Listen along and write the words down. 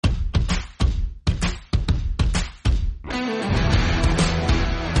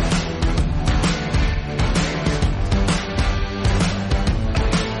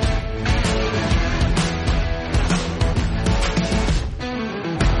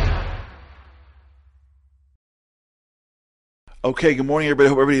Okay, good morning, everybody.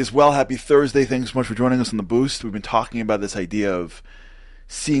 Hope everybody is well. Happy Thursday. Thanks so much for joining us on The Boost. We've been talking about this idea of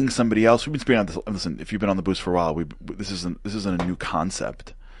seeing somebody else. We've been speaking on this. Listen, if you've been on The Boost for a while, this isn't a new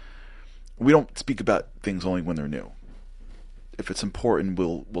concept. We don't speak about things only when they're new. If it's important,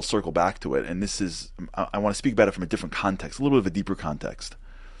 we'll circle back to it. And I want to speak about it from a different context, a little bit of a deeper context.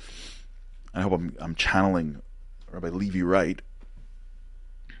 I hope I'm channeling Rabbi Levi right.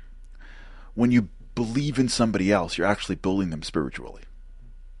 When you believe in somebody else, you're actually building them spiritually.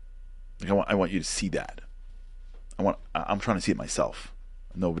 Like I want you to see that. I'm trying to see it myself.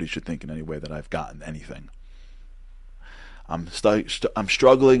 Nobody should think in any way that I've gotten anything. I'm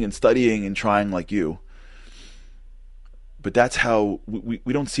struggling and studying and trying like you. But that's how we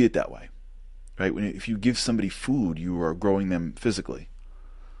don't see it that way, right? If you give somebody food, you are growing them physically.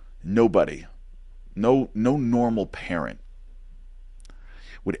 Nobody, no normal parent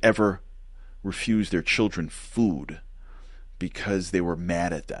would ever refuse their children food because they were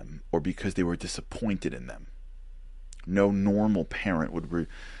mad at them or because they were disappointed in them. No normal parent would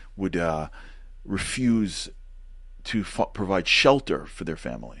refuse to provide shelter for their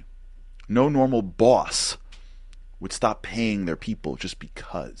family. No normal boss would stop paying their people just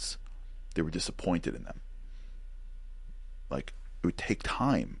because they were disappointed in them. Like, it would take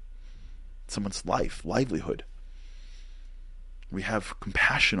time. Someone's livelihood. We have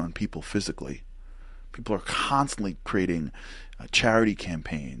compassion on people physically. People are constantly creating charity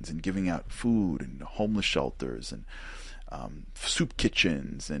campaigns and giving out food and homeless shelters and soup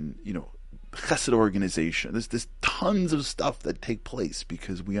kitchens and chesed organization. There's tons of stuff that take place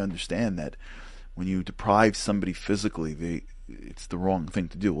because we understand that when you deprive somebody physically, it's the wrong thing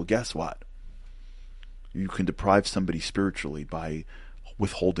to do. Well, guess what? You can deprive somebody spiritually by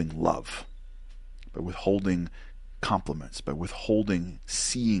withholding love, by withholding compliments, by withholding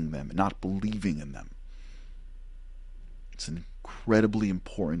seeing them and not believing in them. It's an incredibly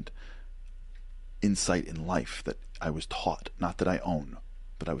important insight in life that I was taught, not that I own,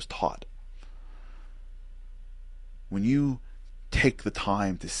 but I was taught. When you take the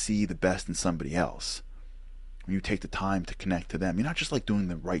time to see the best in somebody else, when you take the time to connect to them, you're not just like doing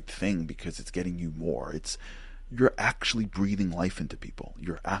the right thing because it's getting you more. You're actually breathing life into people.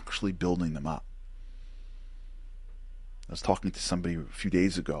 You're actually building them up. I was talking to somebody a few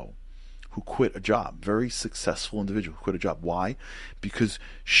days ago who quit a job, very successful individual who quit a job. Why? Because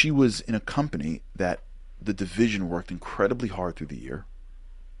she was in a company that the division worked incredibly hard through the year.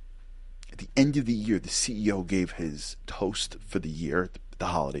 At the end of the year, the CEO gave his toast for the year at the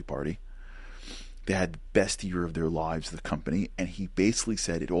holiday party. They had the best year of their lives, the company, and he basically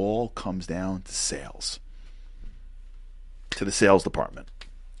said it all comes down to sales, to the sales department.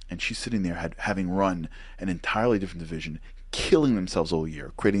 And she's sitting there having run an entirely different division, killing themselves all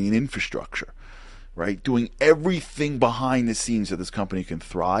year, creating an infrastructure, right? Doing everything behind the scenes so this company can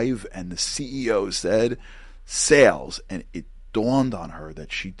thrive. And the CEO said, sales. And it dawned on her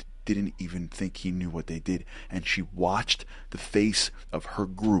that she didn't even think he knew what they did. And she watched the face of her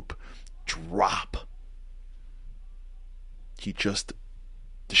group drop. He just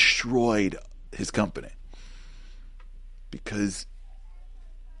destroyed his company because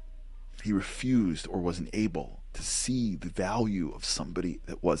he refused or wasn't able to see the value of somebody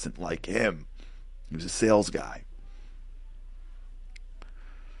that wasn't like him. He was a sales guy.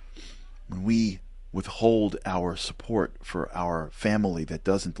 When we withhold our support for our family that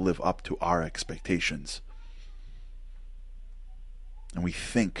doesn't live up to our expectations, and we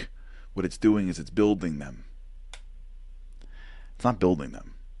think what it's doing is it's building them, it's not building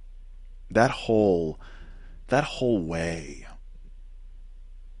them. That whole way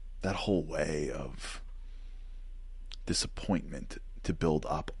of disappointment to build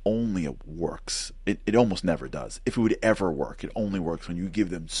up only works. It almost never does. If it would ever work, it only works when you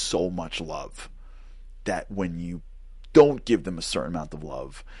give them so much love that when you don't give them a certain amount of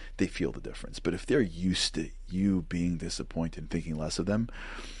love, they feel the difference. But if they're used to you being disappointed and thinking less of them,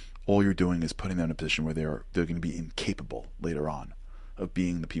 all you're doing is putting them in a position where they're going to be incapable later on of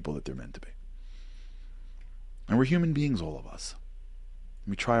being the people that they're meant to be. And we're human beings, all of us.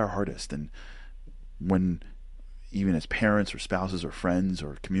 We try our hardest, and when even as parents or spouses or friends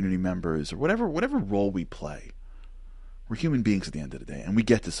or community members or whatever role we play, we're human beings at the end of the day, and we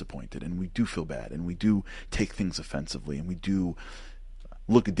get disappointed, and we do feel bad, and we do take things offensively, and we do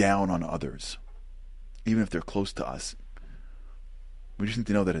look down on others, even if they're close to us. We just need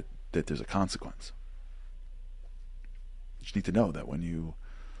to know that there's a consequence. You just need to know that when you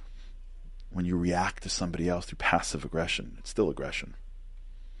react to somebody else through passive aggression, it's still aggression.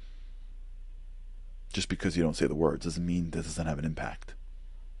 Just because you don't say the words doesn't mean that it doesn't have an impact.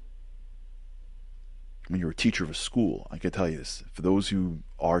 When you're a teacher of a school, I can tell you this, for those who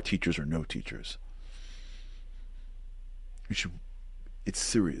are teachers or no teachers, it's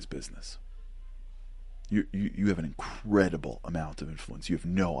serious business. You have an incredible amount of influence. You have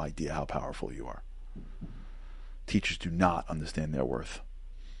no idea how powerful you are. Teachers do not understand their worth.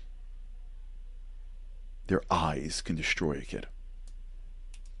 Their eyes can destroy a kid.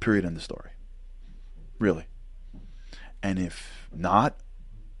 Period, end of story. Really. And if not,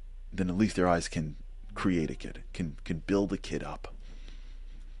 then at least their eyes can create a kid, can build a kid up.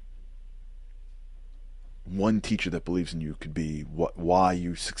 One teacher that believes in you could be why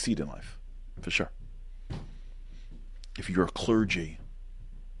you succeed in life, for sure. If you're a clergy,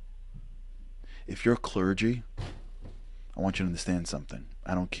 I want you to understand something.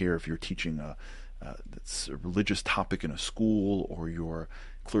 I don't care if you're teaching a religious topic in a school, or you're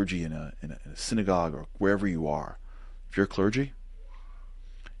clergy in a synagogue, or wherever you are. If you're a clergy,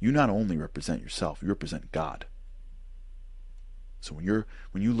 you not only represent yourself, you represent God. So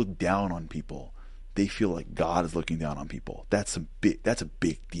when you look down on people, they feel like God is looking down on people. That's a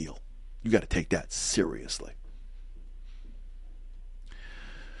big deal. You got to take that seriously.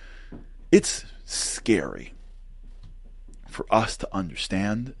 It's scary for us to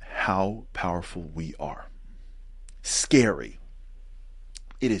understand how powerful we are. Scary.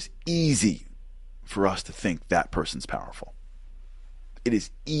 It is easy for us to think that person's powerful. It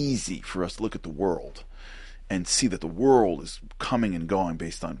is easy for us to look at the world and see that the world is coming and going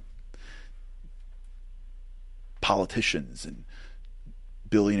based on politicians and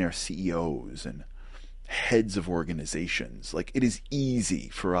billionaire CEOs and heads of organizations. Like, it is easy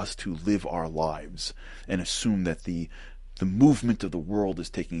for us to live our lives and assume that the movement of the world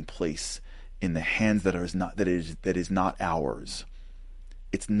is taking place in the hands that is not ours.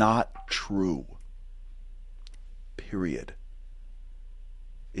 It's not true. Period.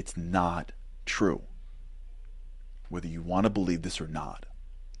 It's not true. Whether you want to believe this or not,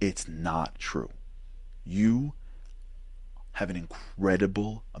 it's not true. You have an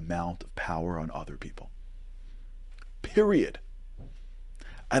incredible amount of power on other people. Period.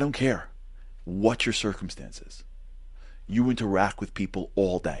 I don't care what your circumstances. You interact with people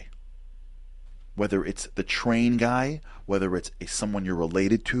all day. Whether it's the train guy, whether it's someone you're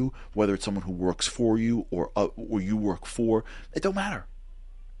related to, whether it's someone who works for you or you work for, it don't matter.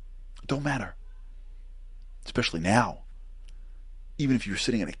 It don't matter. Especially now. Even if you're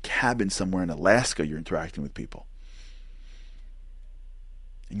sitting in a cabin somewhere in Alaska, you're interacting with people.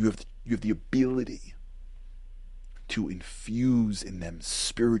 And you have the ability to infuse in them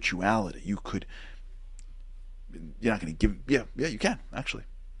spirituality. You're not going to give. Yeah, you can actually.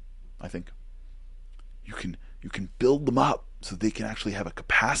 I think you can build them up so they can actually have a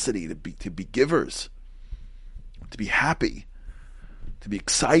capacity to be givers, to be happy, to be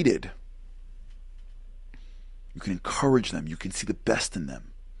excited. You can encourage them. You can see the best in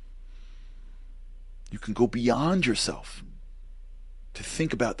them. You can go beyond yourself to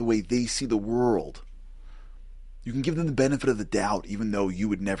think about the way they see the world. You can give them the benefit of the doubt, even though you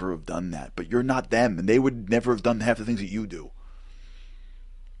would never have done that. But you're not them, and they would never have done half the things that you do.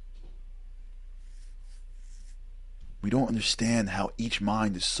 We don't understand how each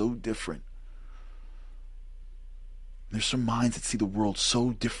mind is so different. There's some minds that see the world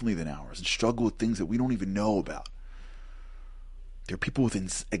so differently than ours and struggle with things that we don't even know about. There are people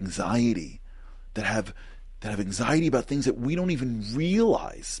with anxiety that have anxiety about things that we don't even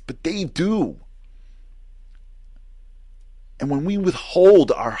realize, but they do. And when we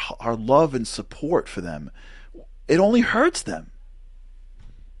withhold our love and support for them, it only hurts them.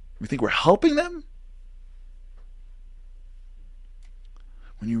 We think we're helping them?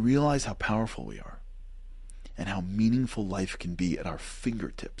 When you realize how powerful we are and how meaningful life can be at our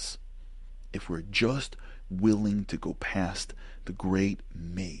fingertips, if we're just willing to go past the great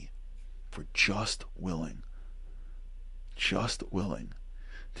me, if we're just willing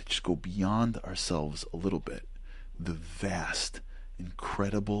to just go beyond ourselves a little bit, the vast,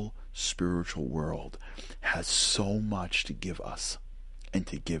 incredible spiritual world has so much to give us and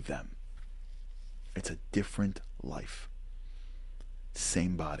to give them. It's a different life.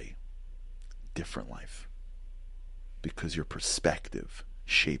 Same body, different life. Because your perspective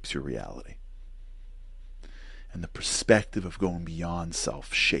shapes your reality. And the perspective of going beyond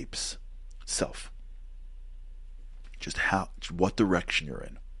self shapes self. Just what direction you're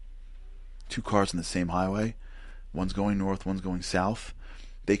in. Two cars on the same highway, one's going north, one's going south.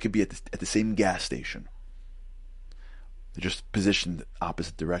 They could be at the same gas station. They're just positioned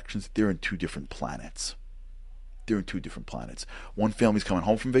opposite directions. They're in two different planets. They're in two different planets. One family's coming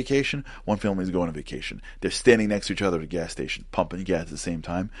home from vacation. One family's going on vacation. They're standing next to each other at a gas station, pumping gas at the same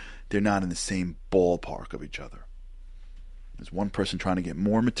time. They're not in the same ballpark of each other. There's one person trying to get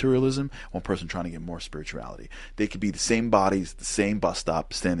more materialism, one person trying to get more spirituality. They could be the same bodies, the same bus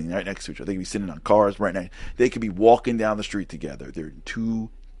stop, standing right next to each other. They could be sitting on cars right next. They could be walking down the street together. They're in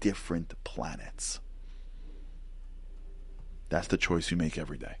two different planets. That's the choice you make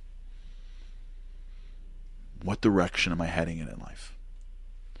every day. What direction am I heading in life?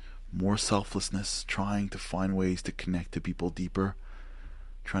 More selflessness, trying to find ways to connect to people deeper,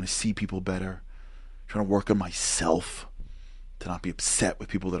 trying to see people better, trying to work on myself, to not be upset with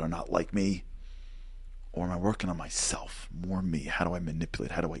people that are not like me? Or am I working on myself? More me. How do I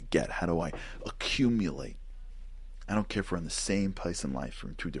manipulate? How do I get? How do I accumulate? I don't care if we're in the same place in life or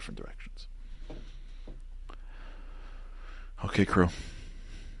in two different directions. Okay, crew.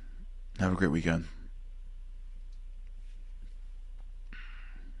 Have a great weekend.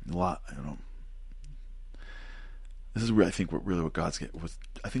 A lot, I don't know. This is really, I think, what God's getting.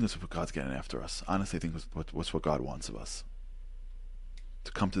 I think this is what God's getting after us. Honestly, I think what's what God wants of us.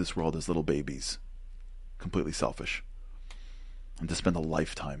 To come to this world as little babies, completely selfish, and to spend a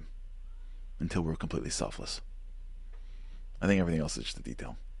lifetime until we're completely selfless. I think everything else is just a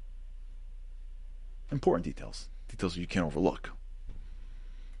detail. Important details you can't overlook.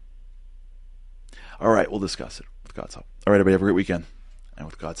 All right, we'll discuss it with God's help. All right, everybody, have a great weekend. And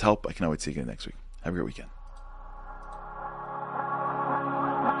with God's help, I can always see you again next week. Have a great weekend.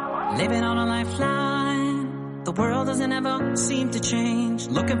 Living on a lifeline, the world doesn't ever seem to change.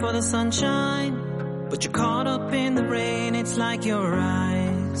 Looking for the sunshine, but you're caught up in the rain. It's like your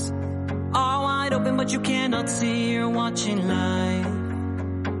eyes are wide open, but you cannot see. You're watching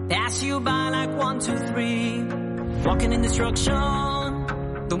life pass you by like 1, 2, 3. Walking in destruction,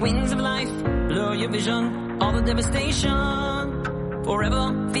 the winds of life blur your vision. All the devastation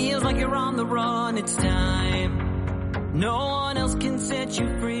forever feels like you're on the run. It's time. No one else can set you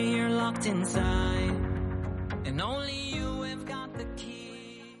free. You're locked inside.